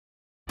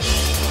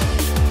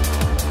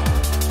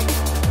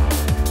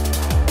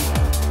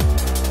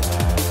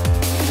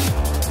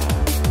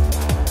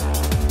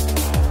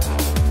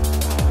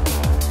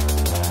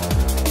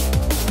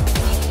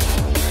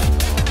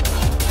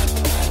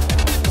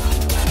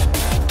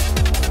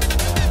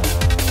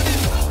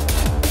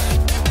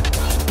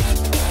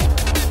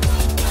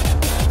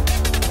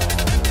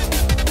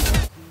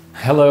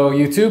Hello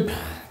YouTube!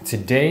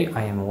 Today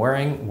I am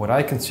wearing what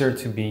I consider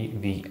to be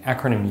the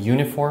Acronym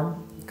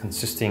Uniform,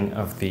 consisting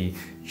of the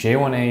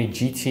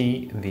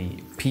J1A-GT, the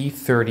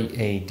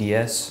P30A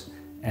DS,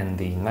 and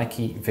the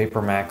Nike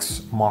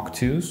VaporMax Mach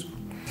 2s.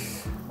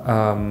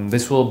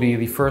 This will be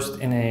the first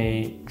in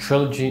a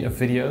trilogy of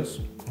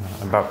videos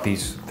about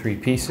these three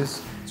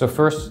pieces. So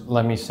first,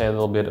 let me say a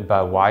little bit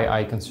about why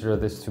I consider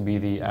this to be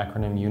the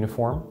Acronym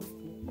Uniform.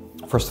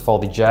 First of all,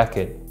 the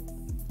jacket,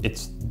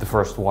 it's the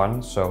first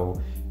one, so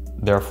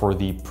therefore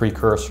the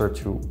precursor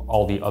to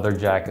all the other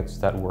jackets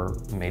that were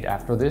made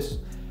after this.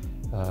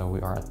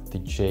 We are at the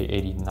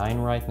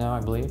J89 right now,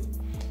 I believe.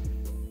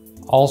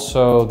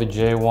 Also, the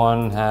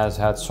J1 has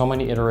had so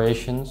many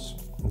iterations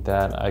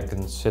that I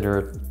consider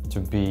it to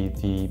be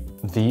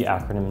the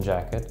acronym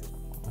jacket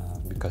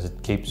because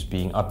it keeps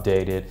being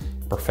updated,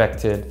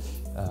 perfected,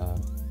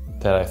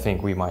 that I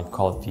think we might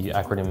call it the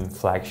acronym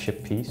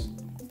flagship piece.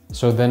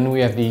 So then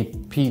we have the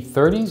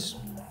P30s,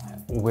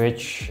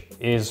 which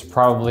is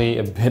probably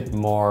a bit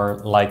more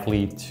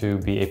likely to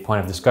be a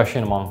point of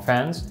discussion among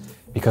fans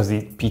because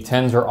the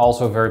P10s are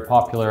also very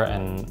popular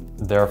and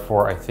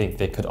therefore I think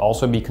they could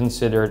also be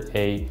considered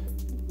a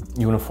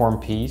uniform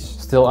piece.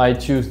 Still, I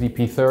choose the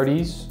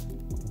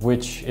P30s,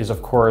 which is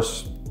of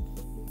course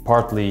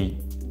partly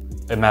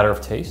a matter of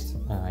taste.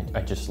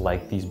 I just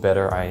like these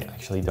better. I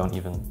actually don't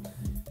even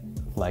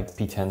like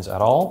P10s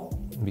at all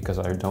because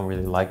I don't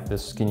really like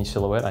this skinny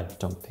silhouette. I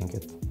don't think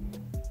it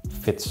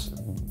fits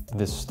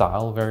this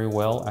style very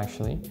well,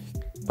 actually.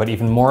 But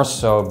even more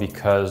so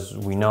because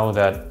we know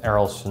that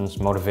Errolson's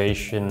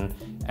motivation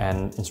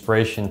and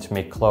inspiration to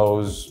make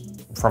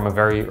clothes from a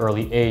very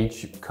early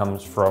age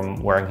comes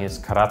from wearing his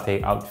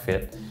karate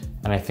outfit.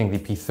 And I think the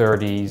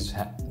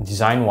P30s,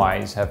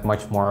 design-wise, have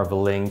much more of a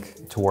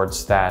link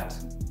towards that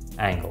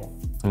angle.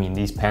 I mean,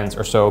 these pants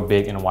are so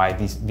big and wide,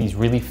 these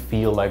really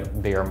feel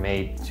like they are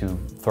made to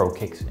throw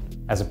kicks in,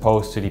 as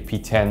opposed to the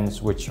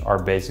P10s, which are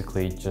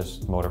basically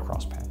just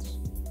motocross pants.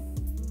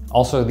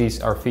 Also, these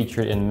are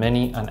featured in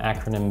many an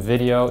acronym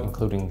video,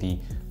 including the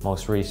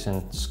most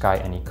recent Sky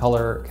Any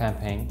Color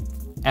campaign.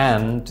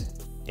 And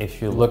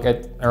if you look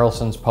at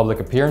Errolson's public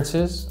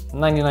appearances,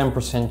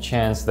 99%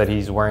 chance that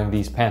he's wearing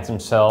these pants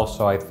himself,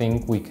 so I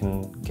think we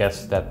can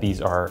guess that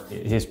these are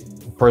his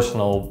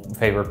personal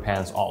favorite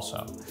pants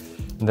also.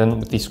 And then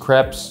with these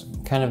creps,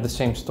 kind of the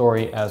same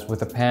story as with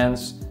the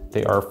pants.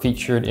 They are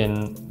featured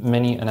in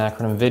many an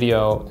acronym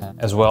video,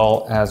 as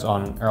well as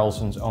on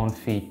Errolson's own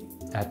feed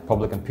at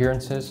public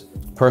appearances.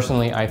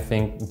 Personally, I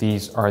think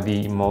these are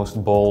the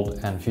most bold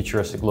and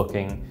futuristic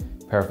looking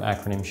pair of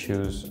acronym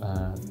shoes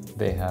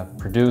they have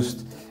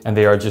produced, and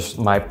they are just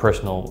my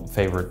personal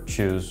favorite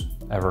shoes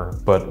ever.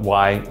 But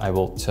why, I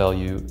will tell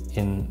you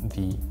in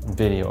the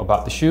video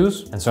about the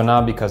shoes. And so now,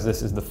 because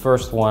this is the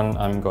first one,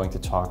 I'm going to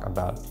talk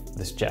about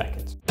this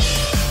jacket.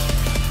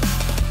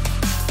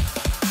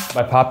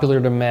 By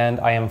popular demand,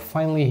 I am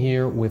finally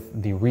here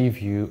with the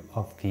review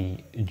of the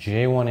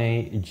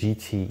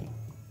J1A-GT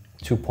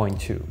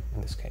 2.2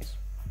 in this case.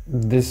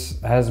 This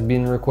has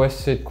been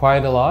requested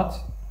quite a lot,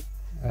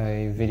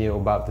 a video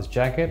about this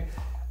jacket.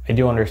 I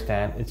do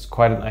understand it's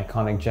quite an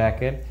iconic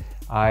jacket.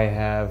 I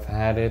have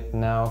had it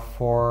now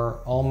for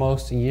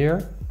almost a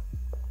year.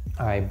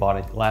 I bought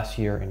it last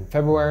year in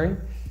February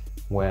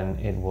when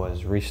it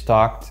was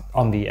restocked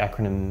on the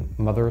Acronym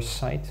Mother's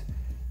site.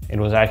 It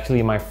was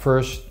actually my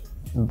first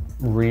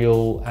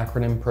real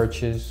acronym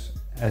purchase,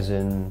 as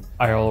in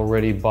I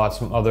already bought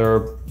some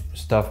other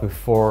stuff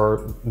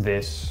before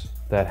this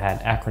that had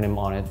acronym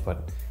on it,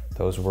 but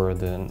those were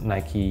the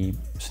Nike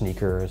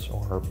sneakers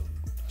or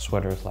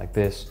sweaters like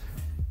this,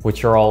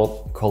 which are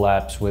all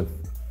collabs with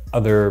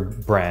other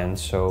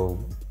brands,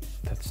 so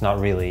that's not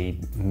really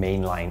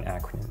mainline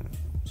acronym,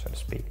 so to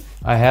speak.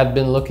 I had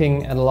been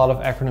looking at a lot of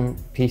acronym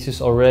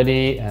pieces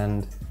already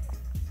and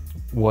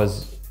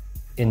was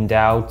in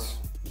doubt,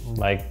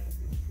 like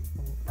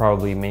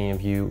probably many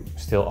of you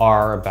still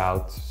are,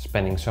 about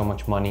spending so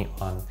much money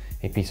on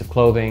a piece of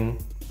clothing.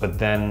 But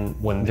then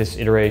when this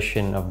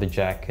iteration of the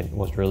jacket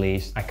was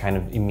released, I kind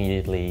of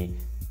immediately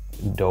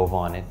dove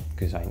on it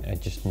because I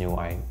just knew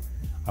I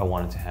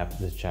wanted to have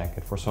this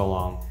jacket for so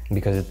long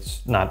because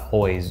it's not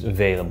always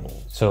available.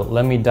 So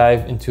let me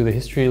dive into the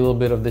history a little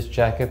bit of this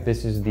jacket.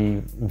 This is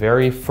the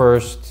very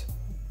first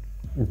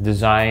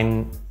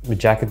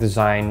jacket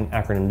design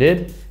Acronym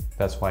did.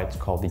 That's why it's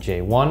called the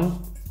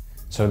J1.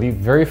 So the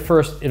very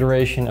first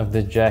iteration of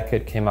this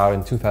jacket came out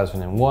in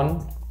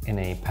 2001 in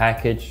a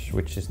package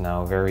which is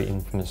now very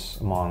infamous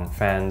among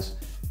fans,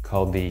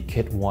 called the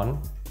Kit 1.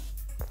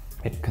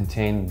 It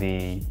contained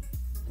the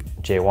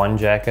J1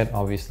 jacket,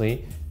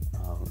 obviously,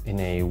 in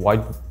a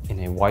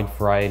white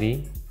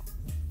variety,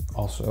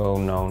 also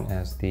known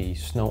as the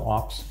Snow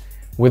Ops.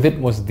 With it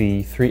was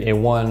the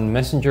 3A1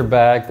 messenger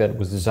bag that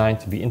was designed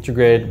to be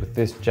integrated with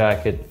this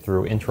jacket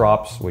through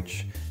Interopsæ,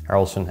 which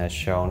Errolson has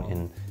shown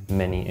in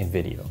many a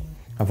video.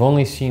 I've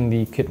only seen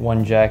the Kit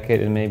 1 jacket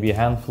in maybe a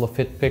handful of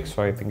fit pics,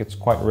 so I think it's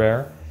quite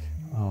rare.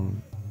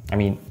 I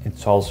mean,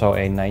 it's also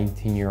a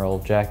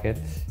 19-year-old jacket.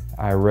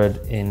 I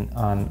read in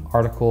an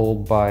article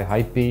by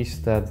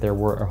Hypebeast that there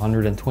were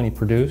 120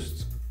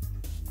 produced.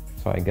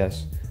 So I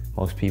guess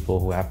most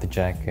people who have the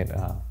jacket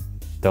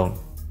don't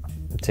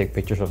take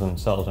pictures of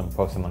themselves and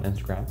post them on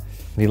Instagram.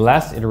 The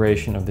last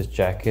iteration of this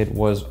jacket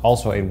was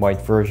also a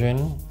white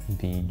version,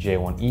 the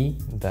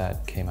J1E,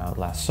 that came out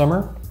last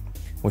summer,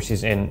 which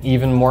is an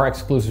even more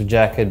exclusive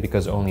jacket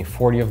because only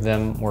 40 of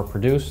them were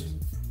produced,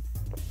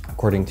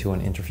 according to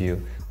an interview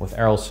with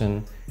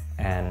Errolson,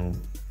 and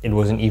it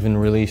wasn't even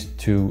released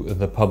to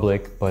the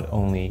public, but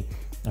only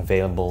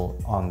available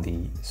on the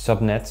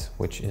subnet,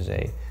 which is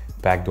a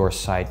backdoor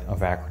site of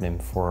Acronym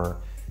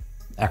for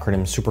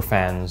Acronym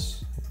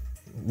superfans,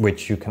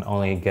 which you can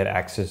only get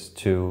access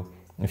to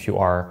if you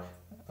are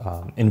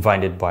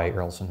invited by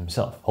Errolson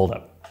himself. Hold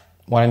up.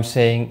 What I'm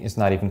saying is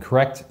not even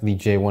correct. The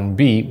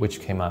J1B,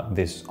 which came out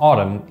this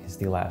autumn, is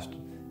the last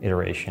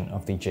iteration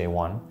of the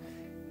J1.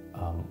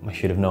 I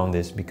should have known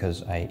this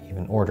because I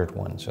even ordered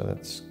one, so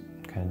that's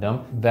kind of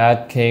dumb.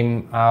 That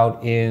came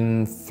out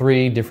in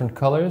 3 different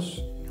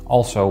colors.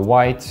 Also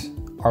white,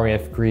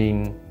 RAF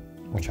green,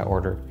 which I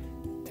ordered,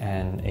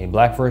 and a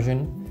black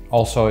version.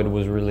 Also, it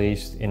was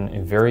released in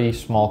a very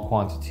small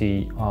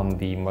quantity on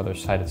the mother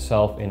site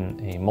itself in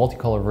a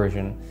multicolor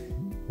version,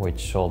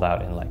 which sold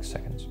out in like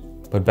seconds.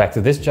 But back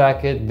to this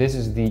jacket, this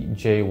is the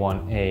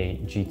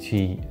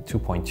J1A-GT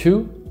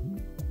 2.2,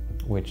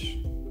 which,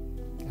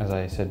 as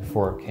I said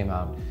before, came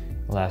out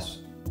last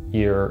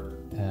year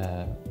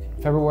in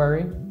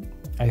February.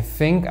 I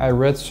think I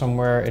read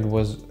somewhere it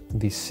was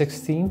the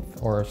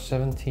 16th or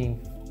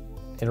 17th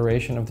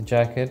iteration of the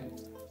jacket.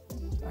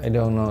 I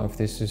don't know if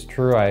this is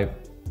true. I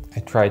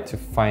tried to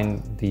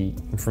find the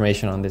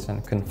information on this and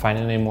I couldn't find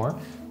it anymore,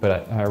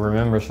 but I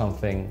remember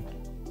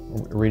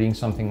reading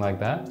something like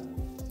that.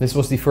 This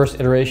was the first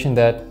iteration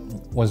that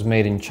was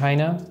made in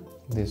China.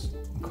 This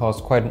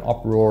caused quite an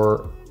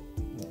uproar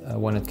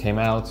when it came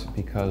out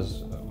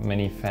because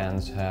many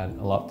fans had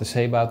a lot to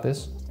say about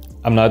this.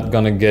 I'm not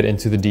gonna get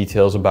into the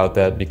details about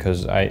that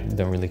because I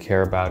don't really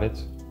care about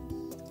it.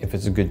 If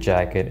it's a good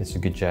jacket, it's a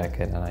good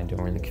jacket, and I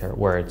don't really care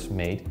where it's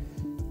made.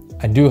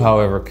 I do,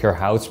 however, care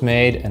how it's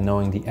made, and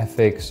knowing the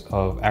ethics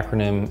of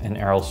Acronym and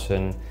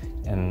Errolson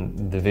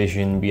and the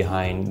vision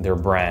behind their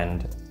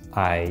brand,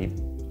 I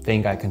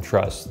think I can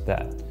trust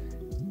that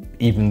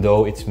even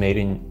though it's made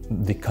in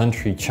the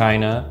country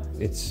China,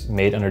 it's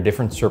made under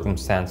different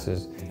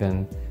circumstances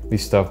than the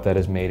stuff that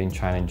is made in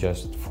China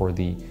just for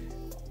the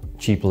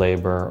cheap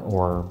labor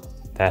or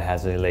that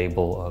has a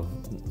label of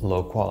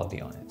low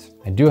quality on it.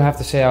 I do have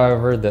to say,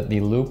 however, that the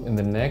loop in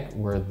the neck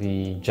where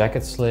the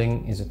jacket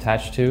sling is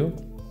attached to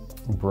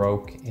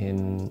broke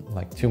in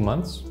like 2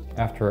 months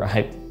after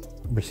I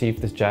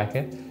received this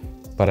jacket,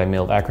 but I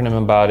mailed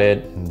Acronym about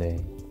it and they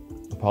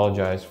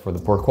apologized for the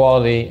poor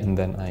quality, and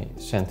then I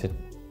sent it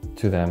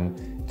to them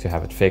to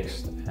have it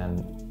fixed,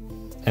 and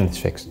it's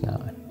fixed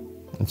now.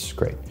 It's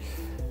great.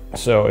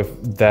 So if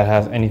that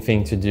has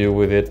anything to do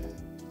with it,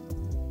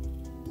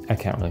 I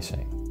can't really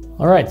say.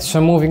 All right,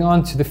 so moving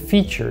on to the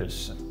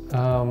features.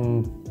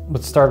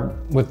 Let's start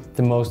with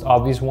the most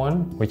obvious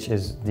one, which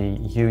is the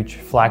huge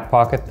Flak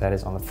Pocket that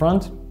is on the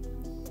front.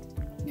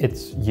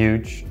 It's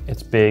huge,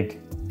 it's big,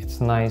 it's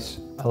nice,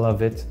 I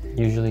love it.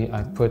 Usually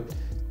I put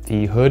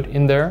the hood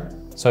in there.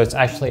 So it's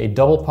actually a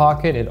double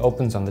pocket. It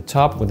opens on the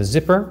top with a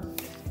zipper,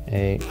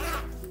 a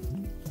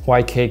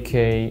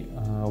YKK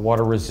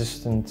water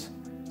resistant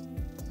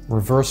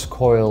reverse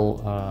coil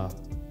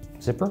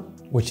zipper,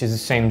 which is the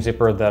same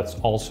zipper that's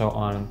also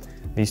on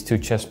these 2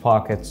 chest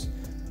pockets,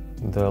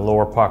 the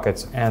lower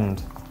pockets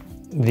and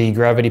the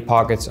gravity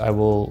pockets I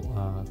will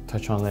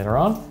touch on later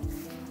on.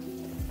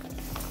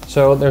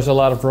 So there's a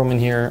lot of room in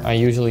here. I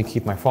usually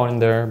keep my phone in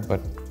there,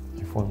 but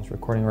my phone is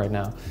recording right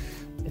now.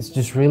 It's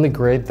just really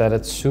great that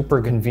it's super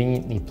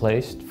conveniently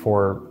placed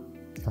for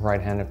a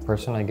right-handed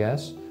person, I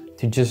guess,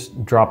 to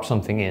just drop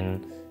something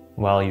in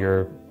while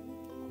you're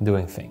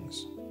doing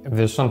things. If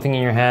there's something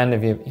in your hand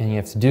and you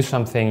have to do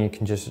something, you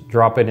can just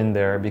drop it in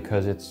there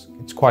because it's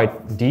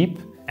quite deep.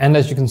 And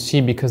as you can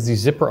see, because the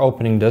zipper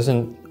opening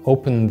doesn't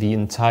open the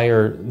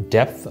entire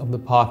depth of the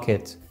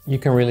pocket, you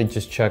can really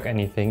just chuck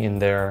anything in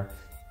there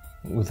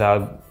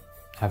without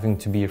having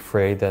to be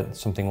afraid that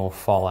something will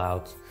fall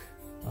out,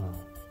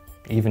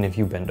 even if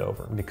you bend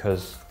over,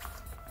 because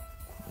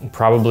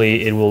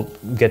probably it will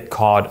get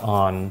caught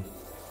on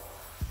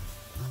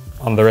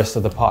the rest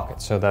of the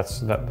pocket. So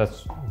that's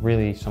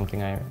really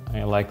something I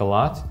like a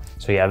lot.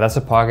 So yeah, that's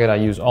a pocket I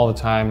use all the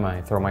time.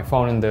 I throw my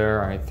phone in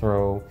there, I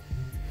throw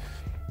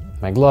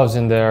my gloves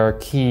in there,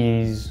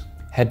 keys,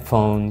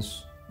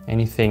 headphones,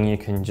 anything you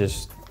can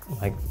just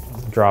like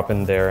drop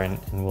in there and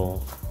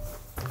will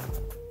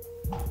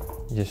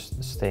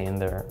just stay in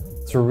there.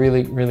 It's a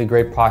really, really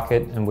great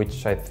pocket, and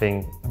which I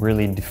think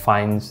really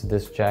defines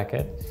this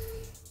jacket.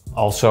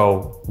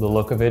 Also the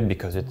look of it,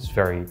 because it's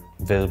very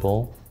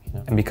visible.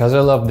 And because I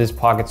love this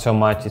pocket so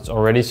much, it's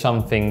already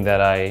something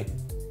that I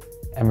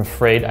am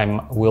afraid I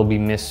will be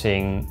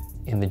missing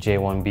in the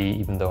J1B,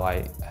 even though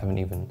I haven't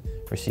even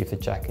received the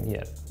jacket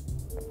yet.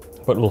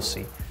 but we'll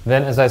see.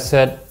 Then, as I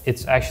said,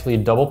 it's actually a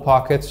double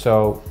pocket,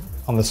 so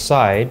on the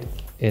side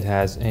it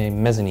has a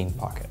mezzanine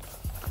pocket,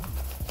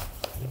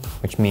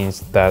 which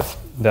means that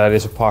that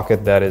is a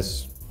pocket that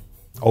is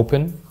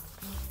open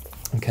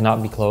and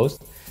cannot be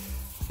closed,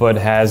 but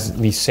has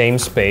the same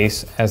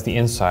space as the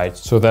inside,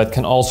 so that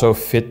can also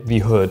fit the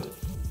hood.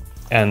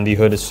 And the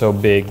hood is so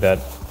big that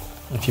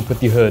if you put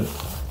the hood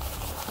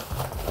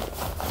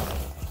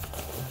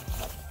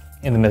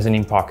in the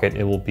mezzanine pocket,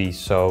 it will be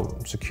so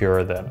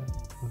secure that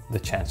the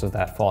chance of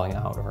that falling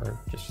out are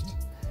just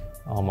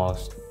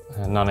almost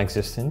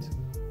non-existent.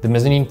 The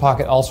mezzanine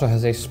pocket also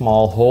has a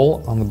small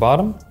hole on the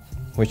bottom,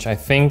 which I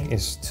think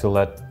is to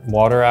let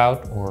water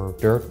out or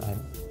dirt. I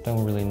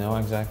don't really know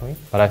exactly.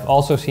 But I've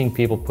also seen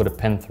people put a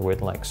pen through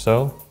it like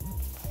so.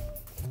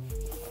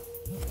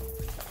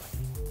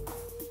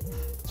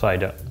 So I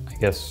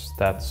guess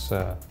that's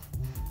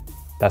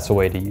a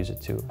way to use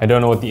it too. I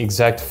don't know what the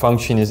exact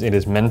function is it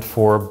is meant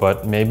for,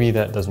 but maybe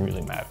that doesn't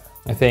really matter.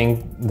 I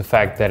think the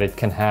fact that it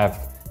can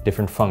have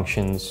different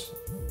functions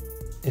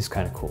is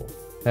kind of cool.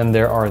 Then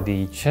there are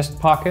the chest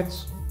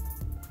pockets.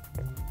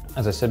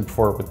 As I said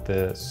before, with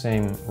the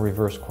same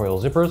reverse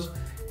coil zippers.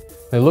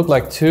 They look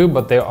like two,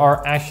 but they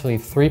are actually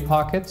 3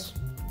 pockets.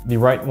 The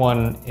right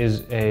one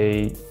is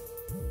a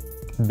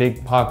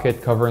big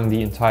pocket covering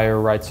the entire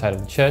right side of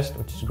the chest,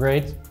 which is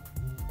great.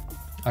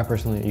 I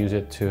personally use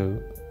it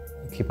to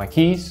keep my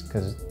keys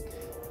because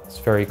it's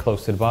very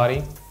close to the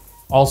body.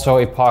 Also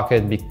a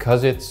pocket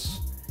because it's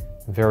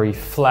very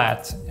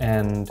flat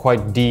and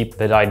quite deep,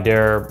 that I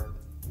dare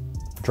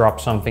drop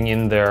something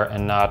in there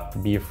and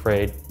not be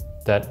afraid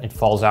that it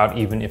falls out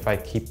even if I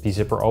keep the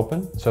zipper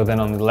open. So then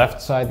on the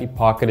left side, the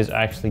pocket is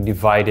actually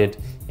divided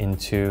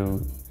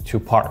into 2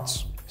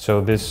 parts.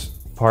 So this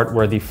part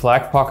where the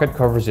Flak Pocket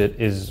covers it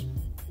is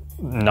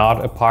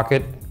not a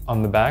pocket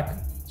on the back.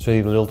 So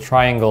the little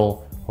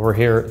triangle over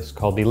here is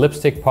called the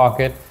lipstick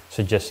pocket,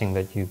 suggesting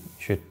that you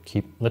should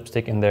keep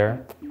lipstick in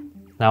there.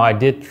 Now I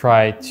did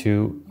try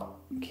to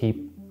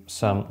keep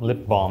some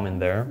lip balm in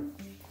there,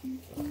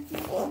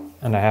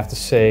 and I have to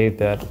say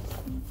that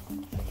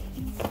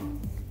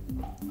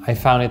I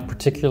found it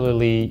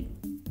particularly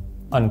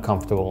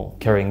uncomfortable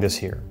carrying this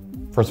here.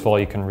 First of all,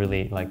 you can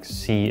really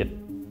see it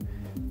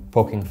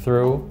poking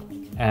through,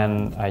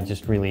 and I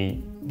just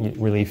really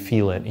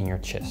feel it in your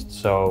chest.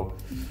 So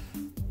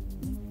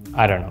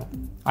I don't know.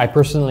 I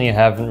personally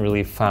haven't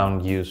really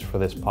found use for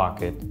this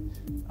pocket.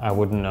 I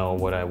wouldn't know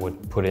what I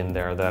would put in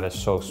there that is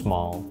so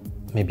small.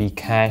 Maybe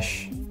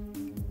cash.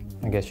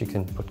 I guess you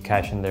can put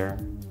cash in there.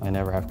 I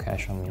never have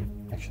cash on me,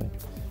 actually.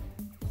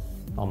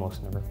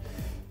 Almost never.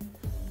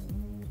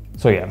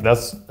 So yeah,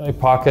 that's a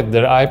pocket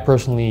that I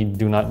personally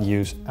do not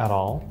use at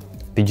all.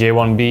 The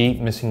J1B,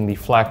 missing the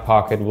Flak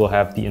Pocket, will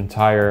have the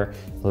entire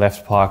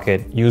left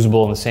pocket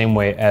usable in the same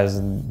way as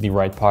the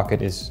right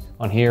pocket is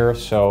on here.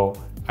 So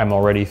I'm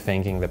already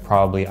thinking that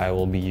probably I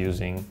will be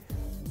using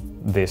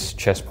this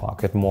chest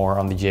pocket more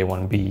on the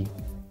J1B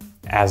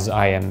as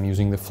I am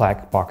using the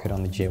Flak Pocket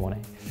on the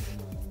J1A.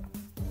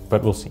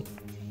 But we'll see.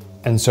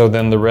 And so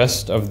then the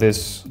rest of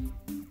this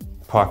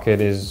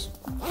pocket is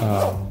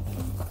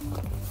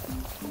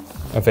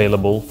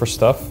available for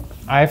stuff.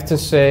 I have to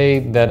say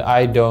that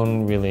I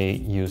don't really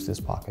use this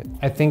pocket.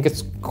 I think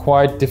it's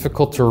quite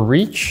difficult to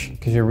reach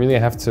because you really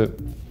have to,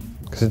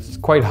 because it's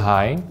quite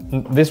high.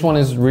 This one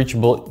is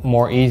reachable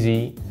more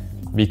easy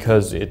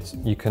because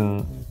you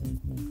can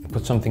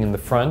put something in the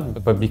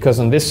front, but because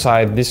on this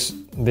side,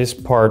 this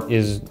part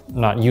is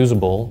not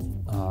usable,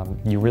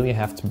 you really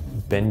have to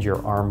bend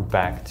your arm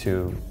back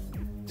to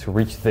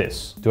reach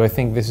this. Do I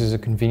think this is a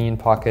convenient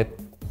pocket?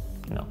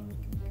 No.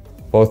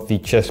 Both the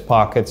chest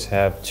pockets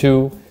have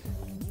 2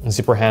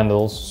 zipper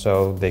handles,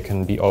 so they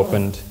can be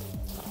opened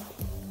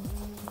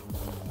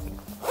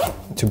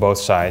to both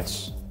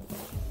sides.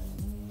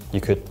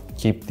 You could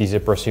keep the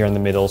zippers here in the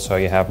middle, so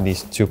you have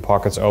these 2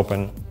 pockets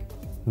open.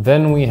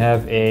 Then we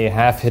have a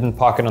half-hidden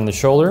pocket on the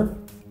shoulder,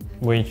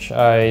 which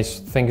I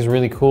think is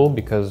really cool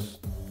because,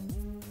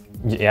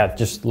 yeah, it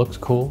just looks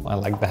cool. I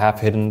like the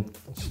half-hidden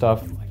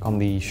stuff, like on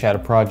the Shadow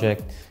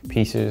Project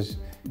pieces.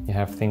 You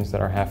have things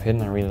that are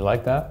half-hidden, I really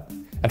like that.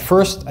 At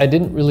first, I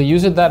didn't really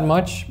use it that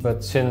much,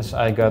 but since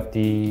I got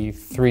the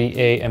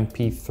 3A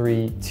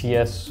MP3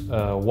 TS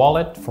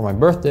wallet for my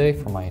birthday,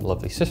 for my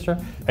lovely sister,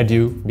 I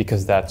do,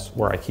 because that's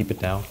where I keep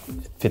it now.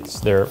 It fits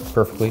there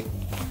perfectly.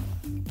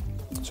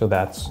 So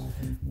that's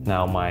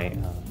now my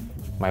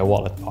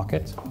wallet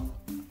pocket.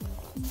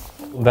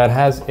 That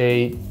has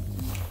a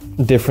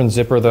different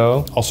zipper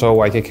though. Also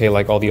YKK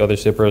like all the other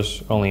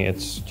zippers, only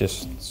it's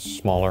just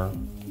smaller.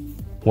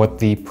 What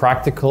the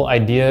practical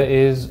idea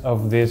is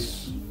of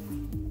this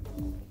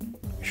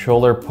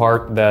shoulder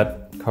part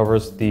that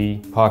covers the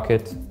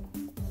pocket,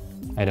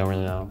 I don't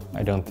really know.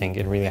 I don't think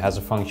it really has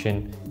a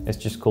function. It's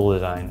just cool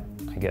design,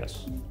 I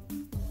guess.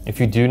 If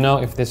you do know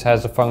if this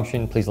has a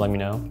function, please let me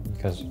know,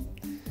 because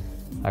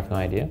I have no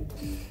idea.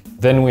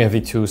 Then we have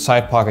the 2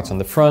 side pockets on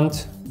the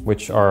front,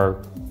 which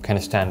are kind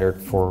of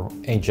standard for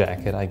a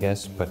jacket, I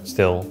guess, but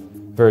still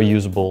very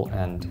usable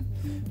and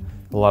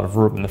a lot of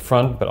room in the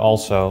front, but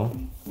also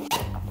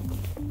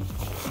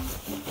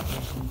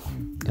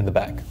in the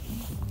back,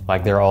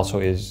 like there also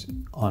is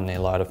on a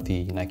lot of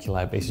the Nike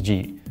Live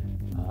ACG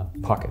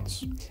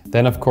pockets.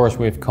 Then of course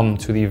we've come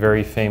to the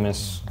very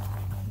famous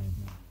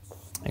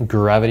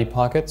gravity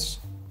pockets.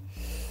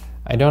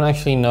 I don't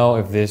actually know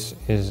if this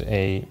is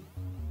a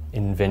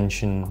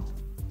invention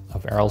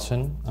of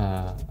Errolson.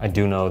 I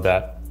do know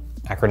that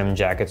Acronym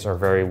jackets are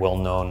very well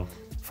known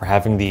for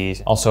having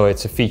these. Also,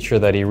 it's a feature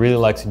that he really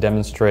likes to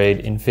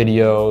demonstrate in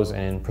videos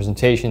and in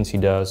presentations he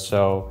does.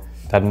 So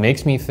that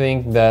makes me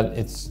think that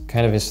it's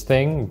kind of his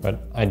thing,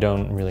 but I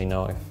don't really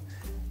know if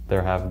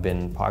there have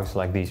been pockets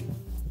like these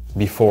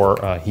before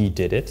he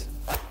did it.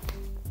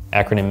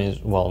 Acronym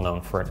is well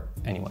known for it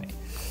anyway.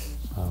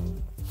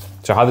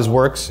 So how this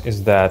works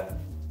is that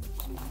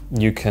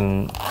you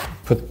can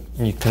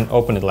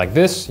open it like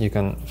this, you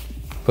can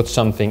put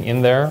something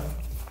in there,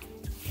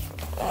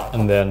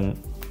 and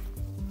then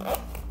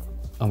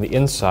on the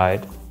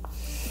inside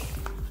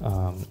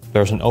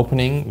there's an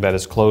opening that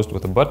is closed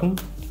with a button,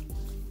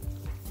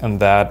 and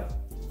that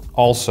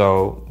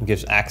also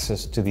gives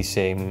access to the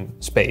same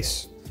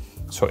space.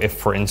 So if,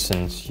 for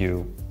instance,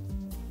 you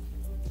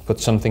put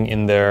something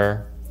in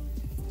there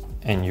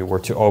and you were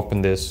to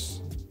open this,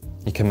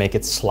 you can make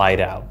it slide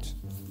out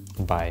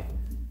by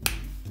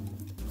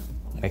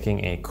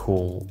making a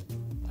cool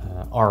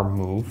arm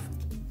move.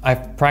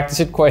 I've practiced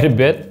it quite a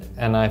bit,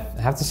 and I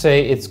have to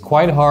say it's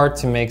quite hard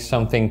to make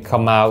something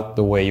come out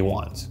the way you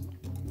want.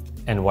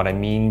 And what I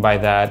mean by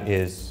that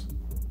is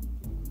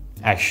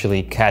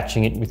actually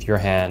catching it with your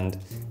hand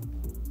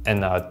and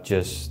not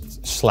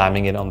just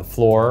slamming it on the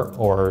floor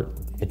or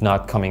it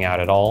not coming out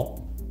at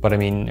all. But I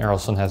mean,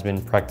 Errolson has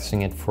been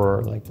practicing it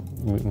for like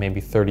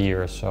maybe 30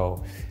 years,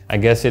 so I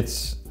guess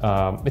it's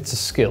a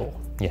skill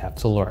you have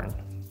to learn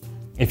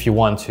if you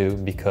want to,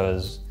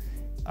 because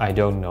I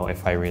don't know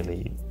if I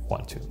really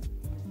want to.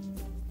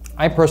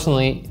 I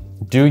personally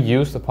do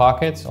use the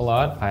pockets a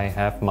lot. I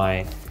have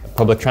my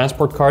public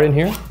transport card in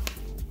here,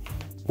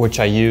 which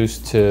I use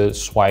to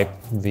swipe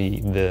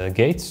the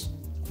gates,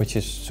 which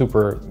is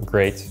super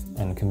great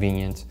and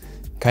convenient.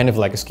 Kind of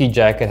like a ski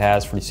jacket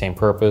has for the same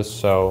purpose.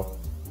 So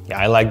yeah,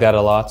 I like that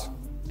a lot.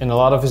 In a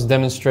lot of his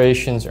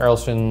demonstrations,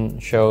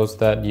 Errolson shows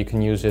that you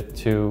can use it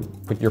to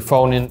put your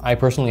phone in. I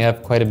personally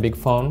have quite a big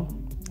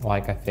phone,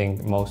 like I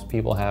think most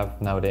people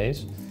have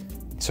nowadays.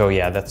 So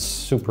yeah, that's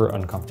super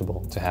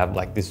uncomfortable to have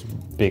like this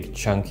big,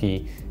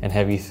 chunky and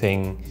heavy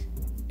thing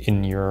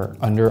in your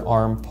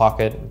underarm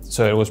pocket.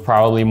 So it was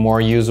probably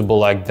more usable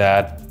like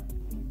that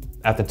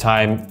at the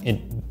time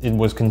it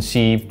was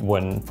conceived,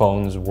 when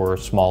phones were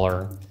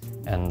smaller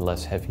and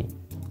less heavy.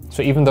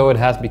 So even though it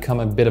has become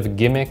a bit of a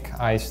gimmick,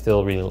 I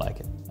still really like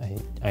it.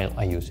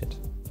 I use it.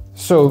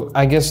 So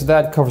I guess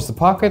that covers the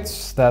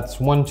pockets. That's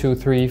 1, 2,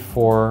 3,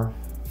 4,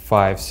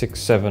 5, 6,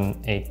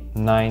 7, 8,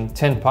 9,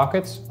 10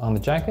 pockets on the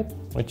jacket,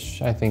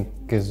 which I think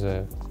is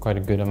quite a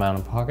good amount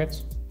of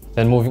pockets.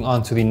 Then moving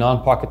on to the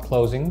non-pocket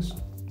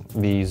closings,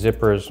 the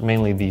zippers,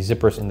 mainly the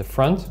zippers in the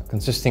front,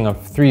 consisting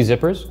of 3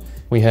 zippers.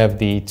 We have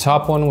the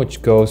top one,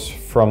 which goes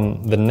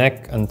from the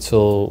neck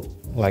until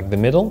like the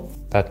middle.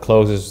 That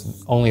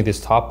closes only this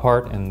top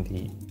part, and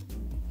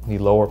the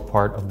lower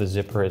part of the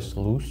zipper is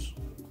loose,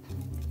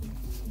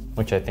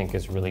 which I think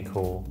is a really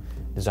cool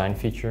design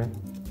feature.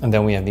 And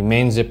then we have the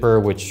main zipper,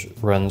 which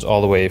runs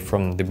all the way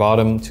from the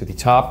bottom to the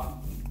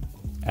top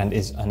and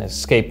is an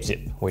escape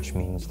zip, which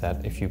means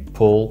that if you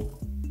pull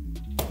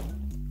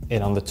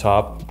it on the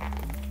top,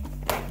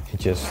 it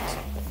just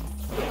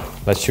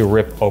lets you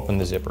rip open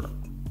the zipper.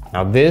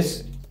 Now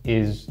this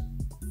is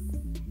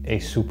a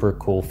super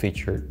cool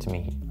feature to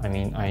me. I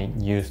mean, I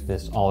use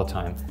this all the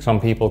time. Some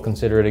people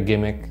consider it a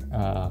gimmick.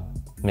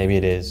 Maybe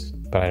it is,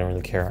 but I don't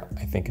really care.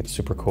 I think it's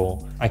super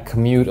cool. I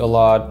commute a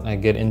lot. I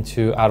get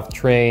out of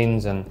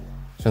trains, and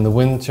so in the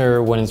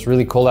winter when it's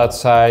really cold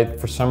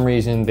outside, for some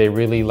reason they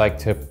really like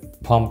to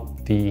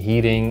pump the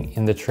heating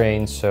in the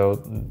train,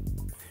 so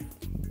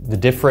the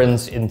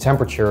difference in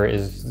temperature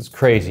is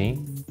crazy.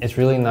 It's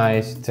really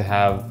nice to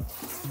have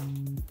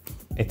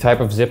a type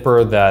of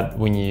zipper that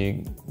when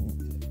you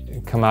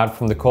come out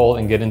from the cold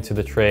and get into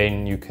the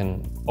train, you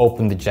can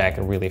open the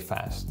jacket really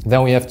fast.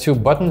 Then we have 2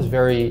 buttons,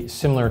 very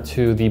similar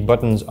to the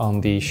buttons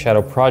on the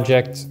Shadow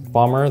Project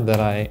bomber that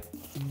I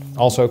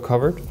also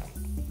covered.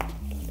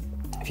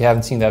 If you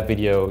haven't seen that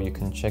video, you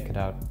can check it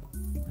out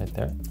right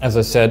there. As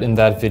I said in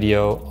that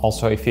video,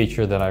 also a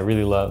feature that I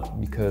really love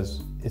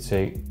because it's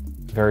a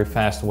very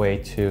fast way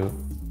to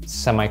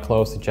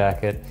semi-close the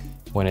jacket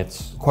when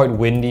it's quite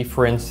windy,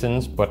 for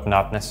instance, but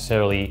not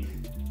necessarily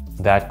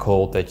that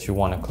cold that you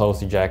want to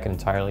close the jacket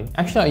entirely.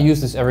 Actually, I use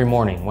this every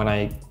morning. When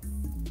I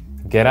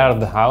get out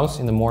of the house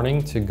in the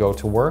morning to go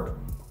to work,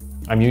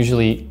 I'm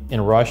usually in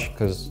a rush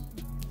because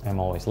I'm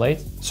always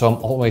late. So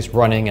I'm always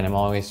running and I'm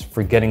always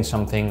forgetting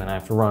something, and I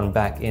have to run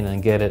back in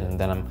and get it, and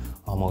then I'm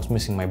almost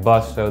missing my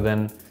bus. So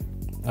then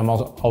I'm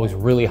also always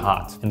really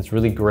hot, and it's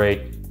really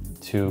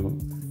great to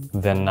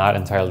then not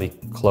entirely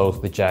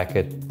close the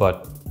jacket,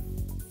 but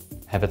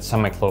have it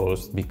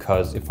semi-closed,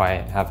 because if I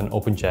have an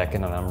open jacket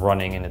and I'm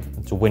running and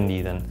it's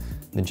windy, then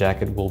the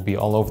jacket will be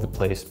all over the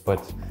place.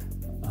 But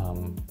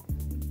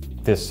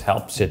this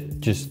helps it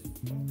just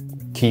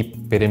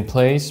keep it in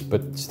place,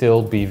 but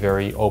still be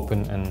very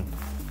open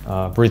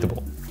and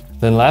breathable.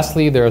 Then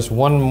lastly, there's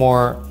one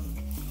more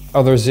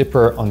other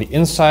zipper on the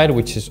inside,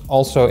 which is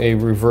also a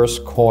reverse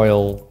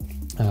coil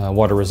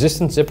water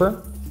resistant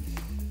zipper,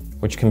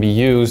 which can be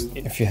used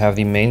if you have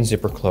the main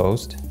zipper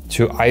closed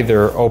to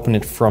either open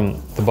it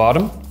from the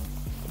bottom,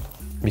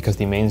 because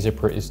the main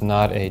zipper is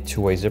not a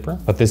two-way zipper,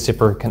 but this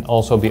zipper can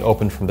also be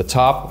opened from the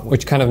top,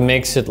 which kind of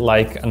makes it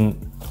like an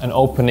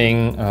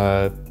opening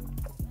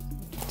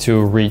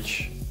to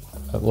reach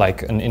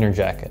like an inner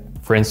jacket.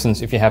 For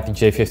instance, if you have the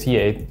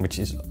J58, which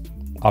is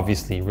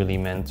obviously really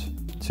meant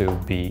to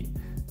be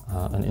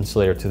an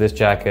insulator to this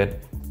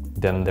jacket,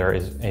 then there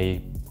is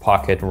a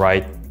pocket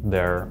right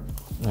there,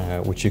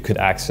 which you could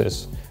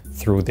access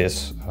through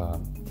this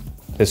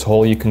this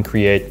hole you can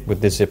create with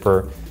this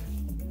zipper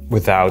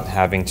without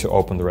having to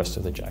open the rest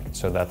of the jacket.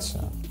 So that's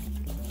a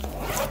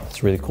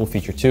really cool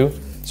feature too.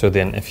 So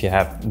then if you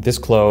have this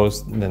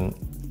closed, then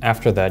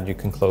after that you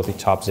can close the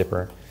top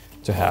zipper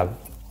to have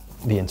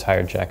the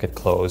entire jacket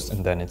closed,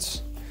 and then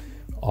it's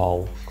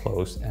all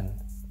closed and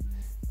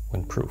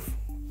windproof.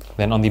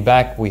 Then on the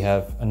back we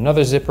have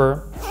another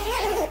zipper,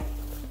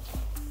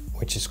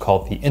 which is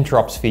called the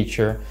Interopsæ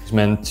feature. It's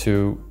meant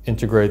to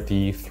integrate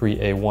the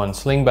 3A1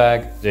 sling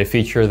bag, a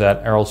feature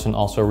that Errolson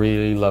also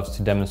really loves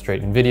to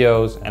demonstrate in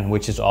videos, and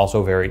which is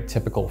also very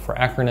typical for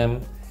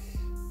Acronym.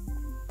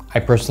 I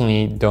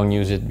personally don't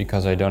use it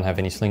because I don't have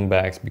any sling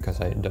bags,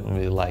 because I don't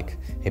really like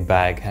a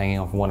bag hanging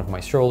off one of my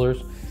shoulders.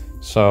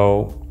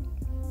 So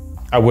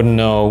I wouldn't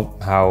know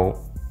how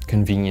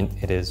convenient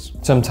it is.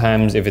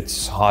 Sometimes if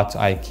it's hot,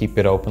 I keep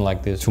it open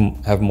like this to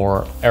have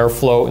more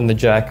airflow in the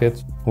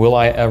jacket. Will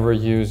I ever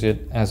use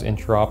it as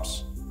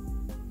interops?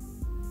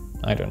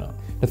 I don't know.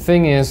 The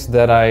thing is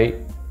that I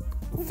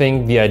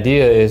think the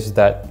idea is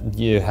that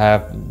you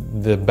have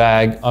the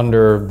bag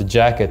under the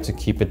jacket to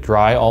keep it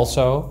dry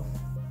also.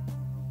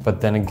 But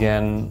then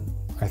again,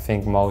 I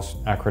think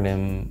most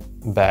Acronym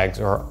bags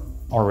are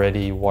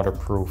already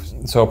waterproof.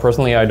 So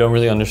personally, I don't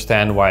really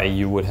understand why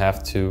you would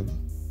have to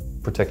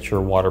protect your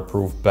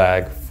waterproof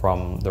bag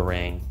from the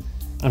rain.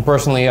 And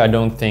personally, I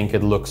don't think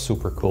it looks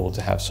super cool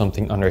to have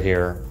something under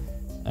here,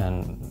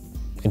 and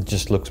it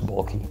just looks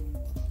bulky.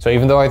 So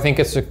even though I think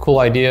it's a cool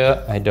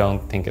idea, I don't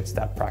think it's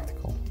that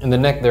practical. In the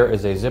neck there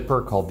is a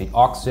zipper called the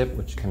AuxZip,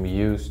 which can be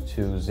used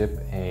to zip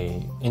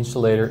a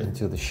insulator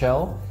into the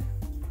shell,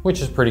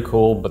 which is pretty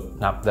cool, but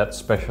not that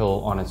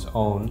special on its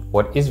own.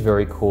 What is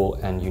very cool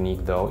and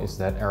unique though is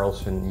that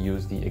Errolson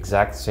used the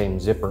exact same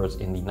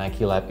zippers in the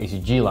Nike Lab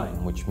ACG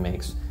line, which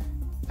makes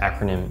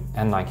Acronym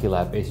and Nike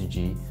Lab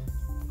ACG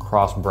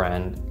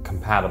cross-brand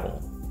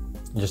compatible.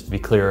 Just to be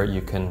clear,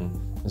 you can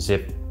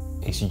zip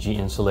ACG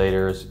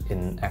insulators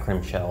in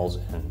Acronym shells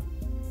and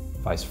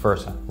vice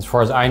versa. As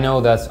far as I know,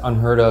 that's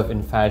unheard of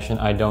in fashion.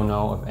 I don't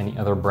know of any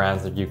other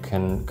brands that you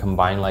can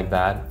combine like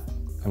that.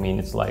 I mean,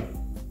 it's like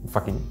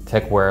fucking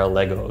techwear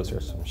Legos or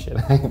some shit.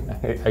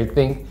 I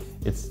think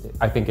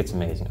it's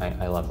amazing.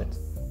 I love it.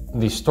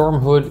 The storm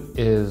hood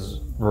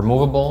is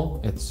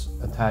removable. It's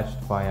attached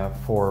via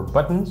 4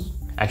 buttons.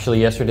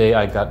 Actually, yesterday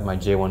I got my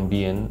J1B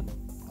in.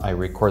 I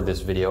record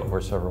this video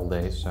over several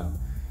days, so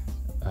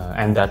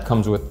and that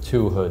comes with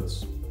 2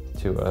 hoods,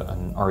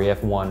 an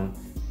REF one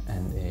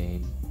and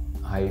a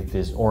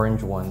high-vis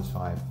orange one. So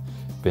I've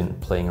been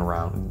playing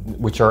around,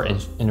 which are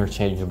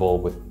interchangeable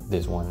with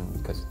this one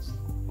because it's,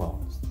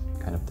 well, it's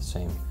kind of the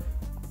same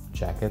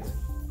jacket.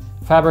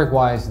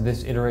 Fabric-wise,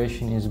 this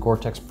iteration is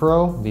GORE-TEX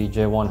Pro. The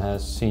J1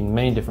 has seen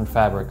many different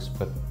fabrics,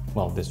 but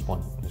well, this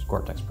one is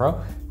GORE-TEX Pro,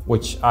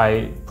 which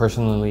I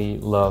personally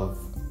love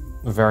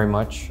very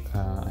much.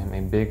 I'm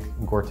a big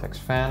GORE-TEX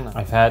fan.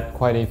 I've had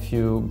quite a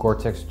few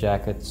GORE-TEX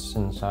jackets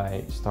since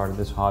I started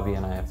this hobby,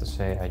 and I have to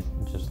say I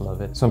just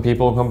love it. Some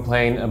people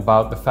complain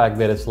about the fact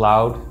that it's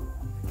loud.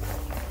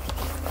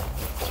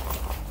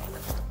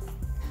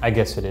 I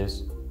guess it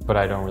is, but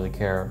I don't really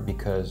care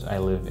because I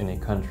live in a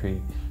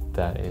country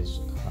that is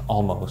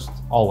almost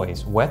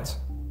always wet.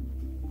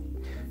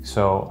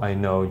 So I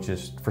know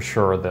just for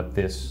sure that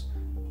this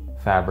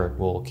fabric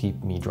will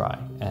keep me dry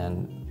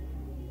and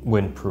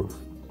windproof,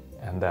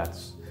 and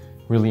that's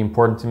really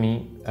important to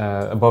me.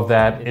 Above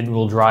that, it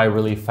will dry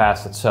really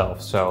fast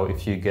itself. So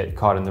if you get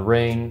caught in the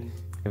rain,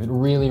 if it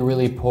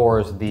really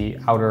pours, the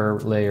outer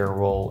layer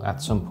will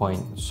at some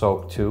point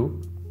soak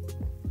too.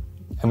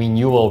 I mean,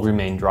 you will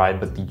remain dry,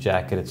 but the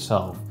jacket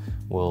itself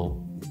will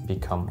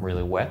become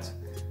really wet.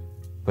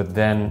 But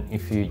then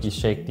if you just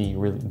shake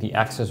the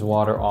excess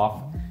water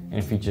off, and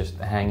if you just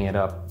hang it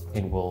up,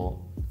 it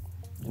will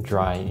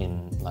dry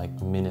in like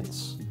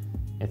minutes.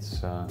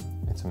 It's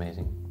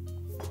amazing.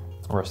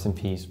 Rest in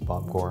peace,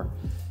 Bob Gore.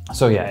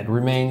 So yeah, it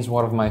remains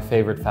one of my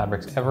favorite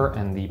fabrics ever,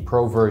 and the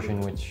Pro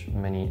version, which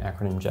many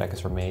Acronym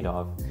jackets are made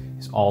of,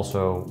 is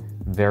also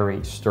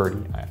very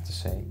sturdy, I have to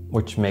say,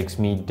 which makes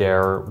me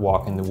dare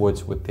walk in the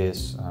woods with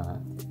this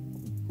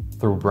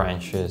through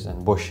branches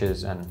and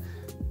bushes and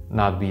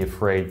not be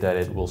afraid that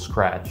it will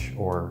scratch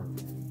or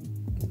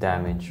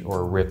damage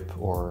or rip,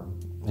 or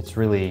it's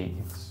really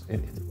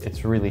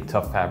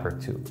tough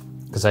fabric too.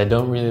 Because I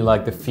don't really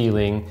like the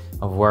feeling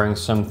of wearing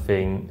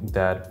something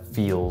that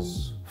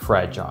feels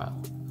fragile.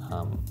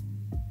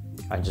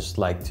 I just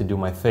like to do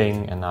my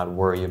thing and not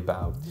worry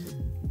about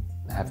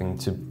having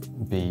to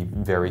be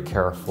very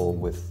careful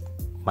with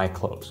my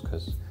clothes,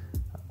 because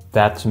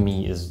that to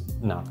me is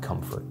not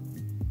comfort.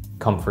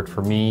 Comfort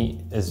for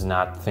me is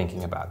not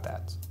thinking about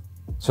that.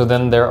 So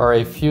then there are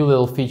a few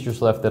little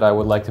features left that I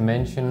would like to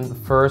mention.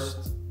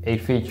 First, a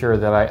feature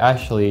that I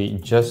actually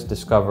just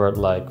discovered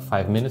like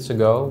 5 minutes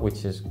ago,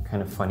 which is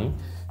kind of funny.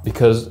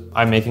 Because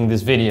I'm making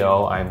this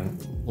video, I'm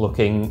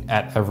looking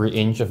at every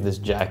inch of this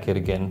jacket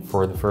again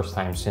for the first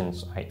time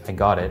since I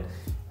got it.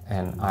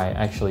 And I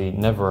actually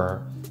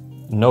never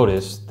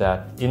noticed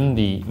that in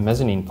the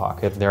mezzanine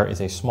pocket there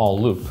is a small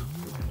loop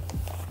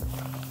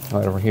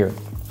right over here,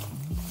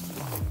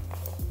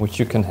 which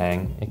you can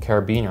hang a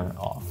carabiner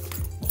off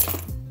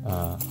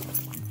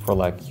for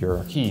like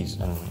your keys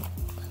and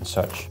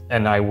such.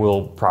 And I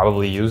will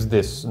probably use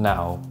this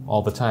now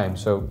all the time.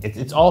 So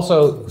it's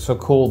also so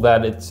cool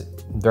that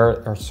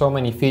there are so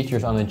many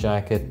features on the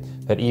jacket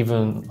that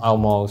even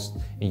almost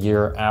a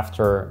year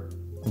after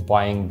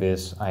buying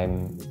this,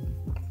 I'm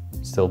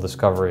still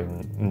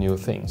discovering new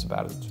things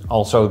about it.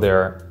 Also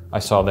I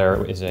saw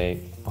there is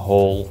a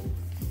hole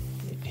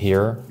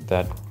here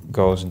that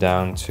goes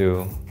down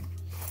to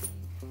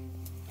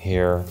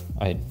here.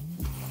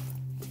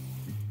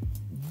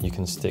 You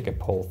can stick a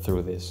pole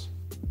through this.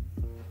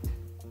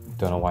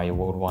 Don't know why you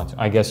would want to.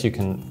 I guess you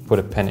can put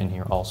a pen in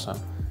here also.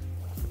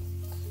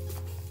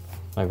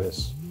 Like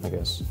this, I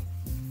guess.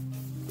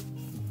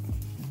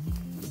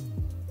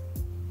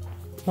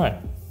 Right.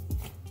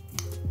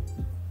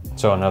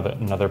 So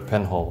another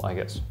pen hole, I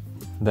guess.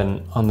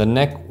 Then on the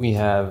neck we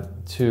have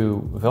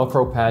two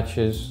Velcro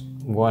patches,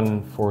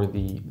 one for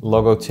the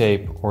logo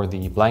tape or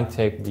the blank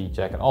tape the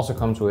jacket also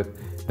comes with.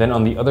 Then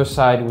on the other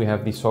side we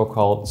have the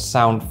so-called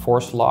sound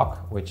force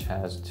lock, which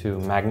has two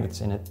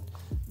magnets in it,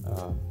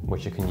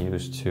 which you can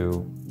use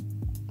to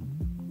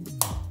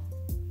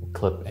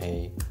clip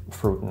a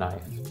fruit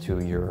knife to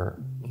your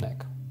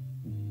neck.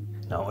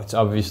 Now it's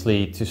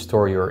obviously to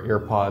store your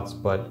earpods,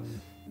 but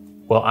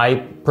well, I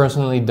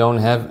personally don't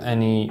have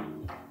any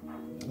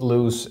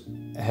loose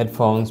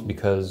headphones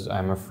because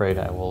I'm afraid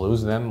I will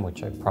lose them,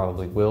 which I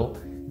probably will.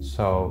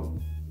 So,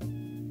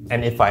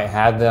 and if I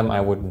had them, I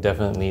would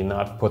definitely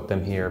not put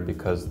them here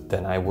because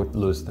then I would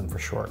lose them for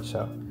sure.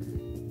 So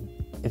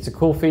it's a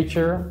cool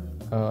feature,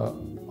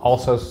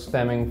 also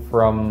stemming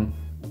from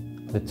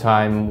the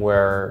time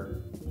where,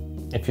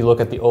 if you look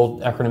at the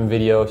old Acronym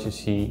videos, you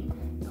see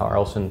how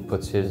Erlson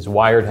puts his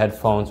wired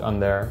headphones on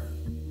there,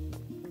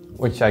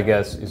 which I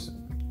guess is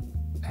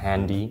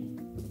handy.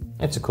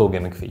 It's a cool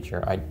gimmick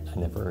feature. I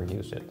never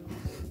use it.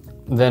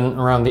 Then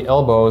around the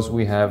elbows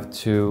we have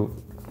two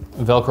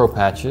Velcro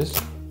patches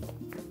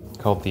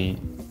called the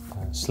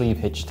sleeve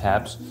hitch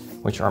tabs,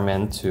 which are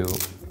meant to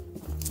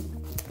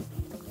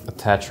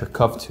attach your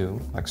cuff to,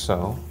 like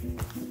so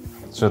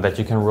that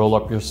you can roll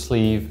up your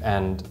sleeve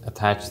and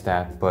attach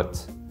that.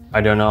 But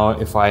I don't know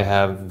if I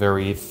have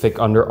very thick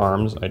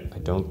underarms. I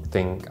don't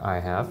think I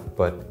have,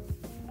 but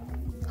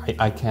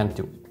I can't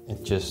do it.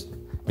 It just,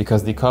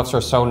 because the cuffs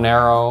are so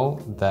narrow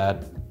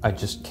that I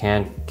just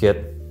can't get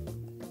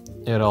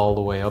it all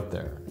the way up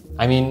there.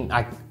 I mean,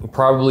 I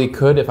probably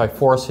could if I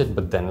force it,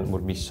 but then it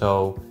would be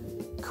so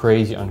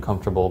crazy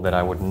uncomfortable that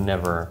I would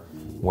never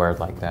wear it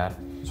like that.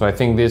 So I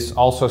think this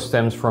also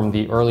stems from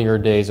the earlier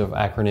days of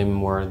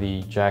Acronym, where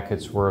the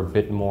jackets were a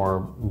bit more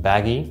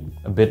baggy,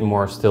 a bit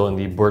more still in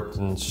the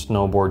Burton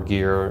snowboard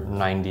gear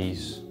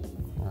 90s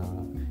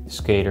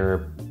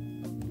skater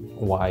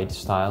wide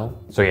style.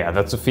 So yeah,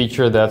 that's a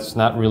feature that's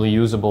not really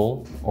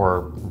usable,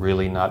 or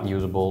really not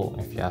usable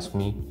if you ask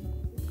me.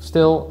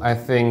 Still, I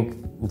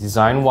think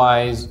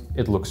design-wise,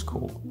 it looks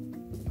cool.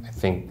 I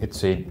think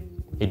it's a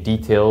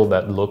detail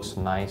that looks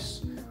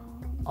nice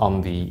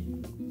on the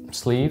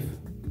sleeve,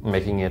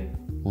 making it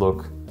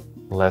look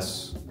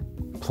less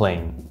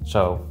plain.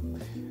 So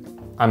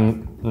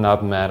I'm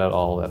not mad at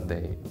all that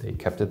they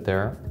kept it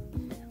there.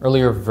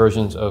 Earlier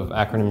versions of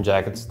Acronym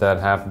jackets that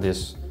have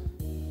this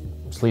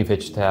sleeve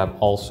hitch tab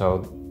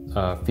also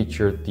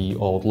featured the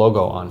old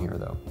logo on here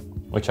though,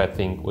 which I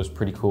think was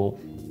pretty cool.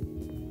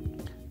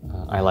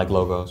 I like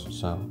logos,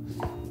 so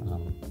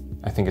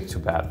I think it's too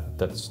bad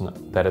that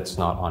it's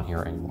not on here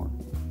anymore.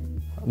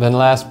 Then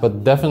last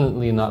but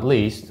definitely not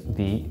least,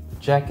 the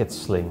jacket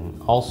sling,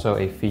 also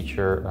a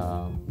feature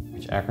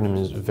which Acronym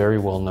is very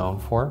well known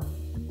for.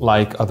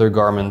 Like other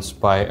garments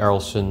by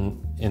Erlson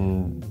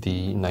in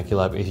the Nike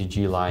Lab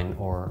ACG line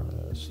or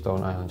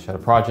Stone Island Shadow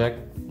Project,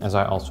 as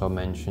I also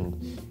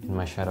mentioned in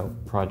my Shadow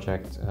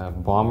Project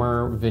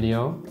bomber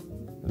video.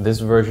 This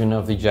version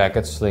of the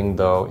jacket sling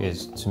though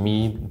is, to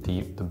me,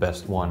 the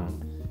best one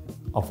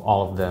of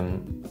all of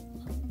them,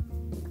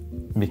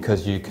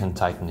 because you can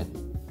tighten it.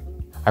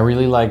 I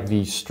really like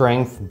the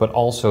strength, but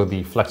also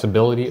the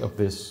flexibility of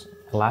this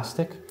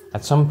elastic.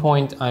 At some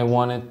point I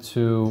wanted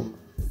to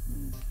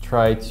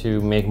try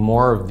to make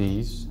more of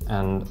these,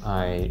 and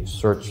I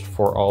searched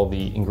for all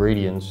the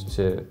ingredients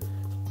to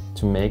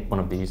make one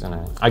of these, and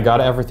I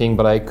got everything,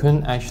 but I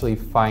couldn't actually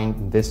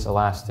find this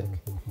elastic.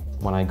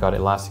 When I got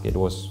elastic, it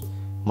was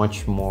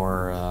much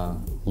more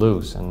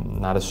loose and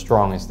not as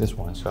strong as this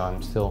one, so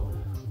I'm still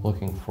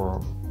looking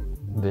for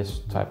this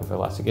type of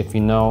elastic. If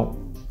you know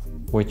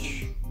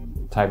which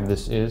type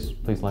this is,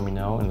 please let me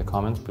know in the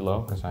comments below,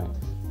 because I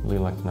really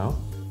like to know.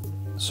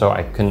 So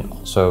I can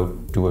also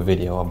do a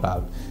video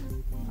about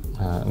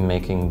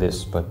making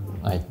this, but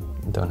I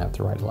don't have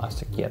the right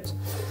elastic yet.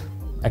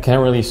 I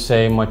can't really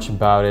say much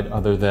about it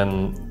other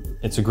than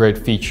it's a great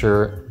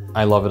feature.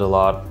 I love it a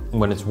lot.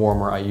 When it's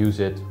warmer, I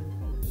use it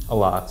a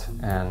lot,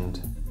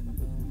 and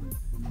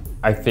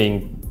I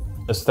think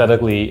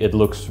aesthetically it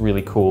looks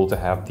really cool to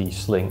have the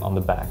sling on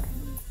the back.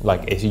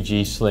 Like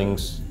ACG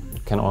slings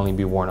can only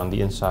be worn on the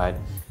inside,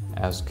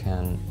 as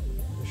can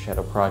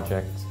Shadow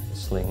Project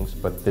slings,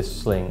 but this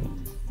sling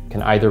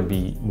can either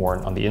be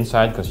worn on the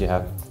inside because you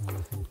have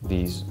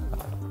these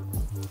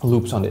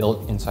loops on the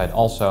inside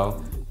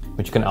also,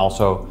 but you can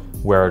also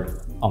wear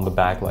it on the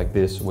back like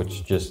this,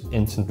 which just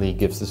instantly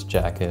gives this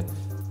jacket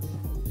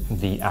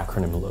the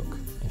acronym look,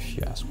 if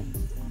you ask me.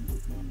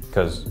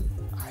 Because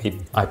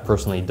I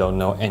personally don't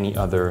know any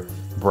other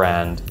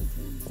brand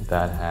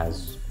that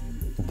has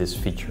this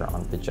feature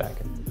on the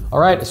jacket. All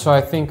right, so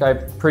I think I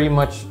pretty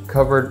much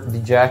covered the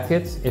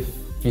jacket. If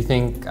you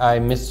think I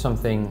missed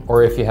something,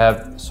 or if you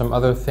have some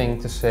other thing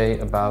to say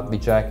about the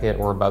jacket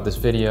or about this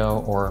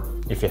video, or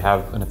if you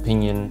have an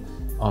opinion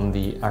on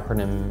the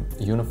Acronym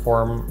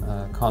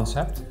Uniform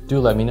concept, do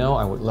let me know.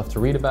 I would love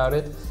to read about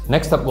it.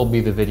 Next up will be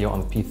the video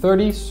on the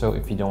P30s, so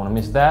if you don't want to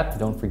miss that,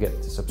 don't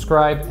forget to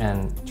subscribe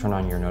and turn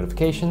on your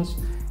notifications,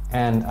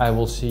 and I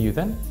will see you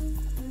then.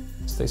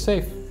 Stay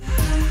safe.